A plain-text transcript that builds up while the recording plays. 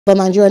The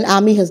Nigerian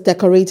Army has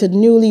decorated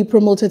newly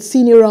promoted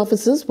senior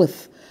officers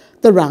with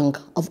the rank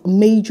of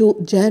Major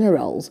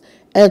Generals,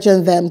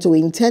 urging them to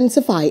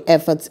intensify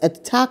efforts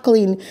at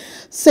tackling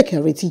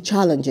security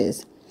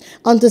challenges.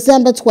 On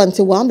December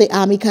 21, the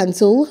Army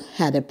Council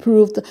had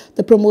approved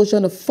the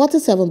promotion of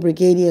 47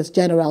 Brigadier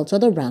Generals to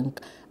the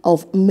rank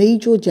of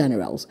Major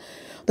Generals.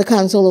 The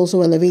Council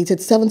also elevated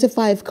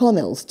 75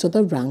 Colonels to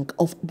the rank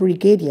of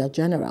Brigadier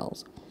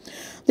Generals.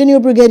 The new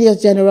Brigadier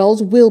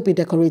Generals will be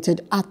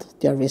decorated at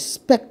their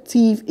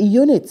respective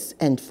units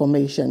and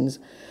formations.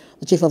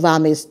 The Chief of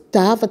Army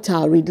Staff,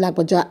 Reed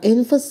Lagbaja,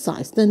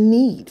 emphasized the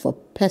need for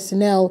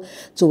personnel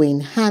to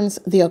enhance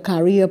their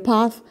career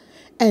path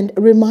and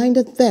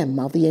reminded them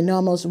of the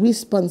enormous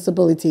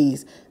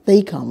responsibilities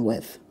they come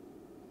with.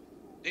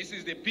 This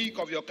is the peak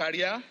of your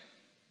career,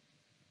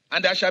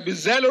 and there shall be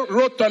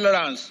zero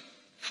tolerance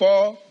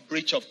for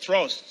breach of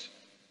trust.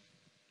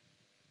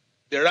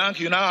 The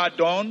rank you now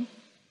adorn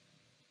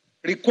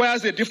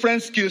requires a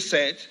different skill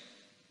set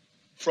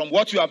from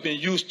what you have been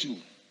used to.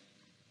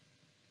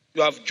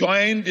 You have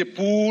joined the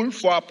pool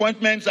for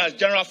appointments as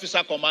General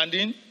Officer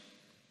Commanding,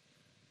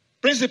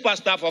 Principal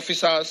Staff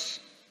Officers,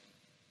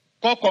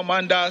 Corps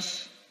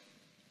Commanders,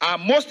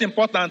 and most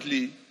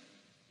importantly,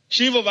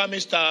 Chief of Army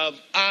Staff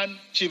and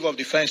Chief of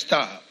Defense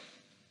Staff.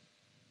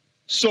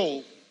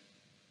 So,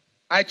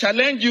 I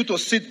challenge you to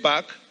sit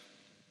back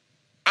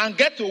and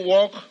get to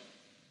work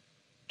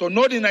to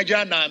know the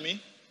Nigerian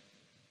Army,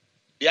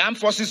 the armed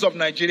forces of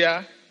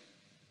Nigeria,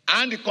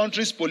 and the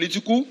country's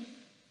political,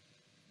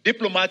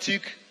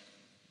 diplomatic,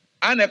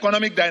 and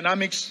economic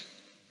dynamics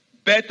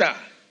better,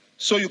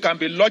 so you can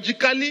be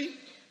logically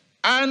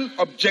and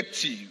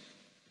objective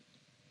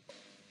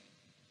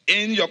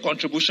in your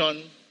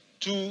contribution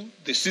to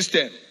the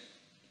system.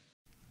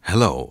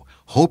 Hello,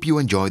 hope you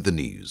enjoyed the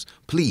news.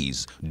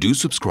 Please do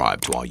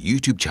subscribe to our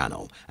YouTube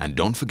channel and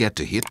don't forget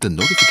to hit the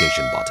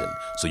notification button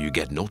so you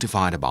get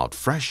notified about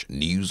fresh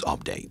news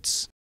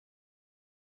updates.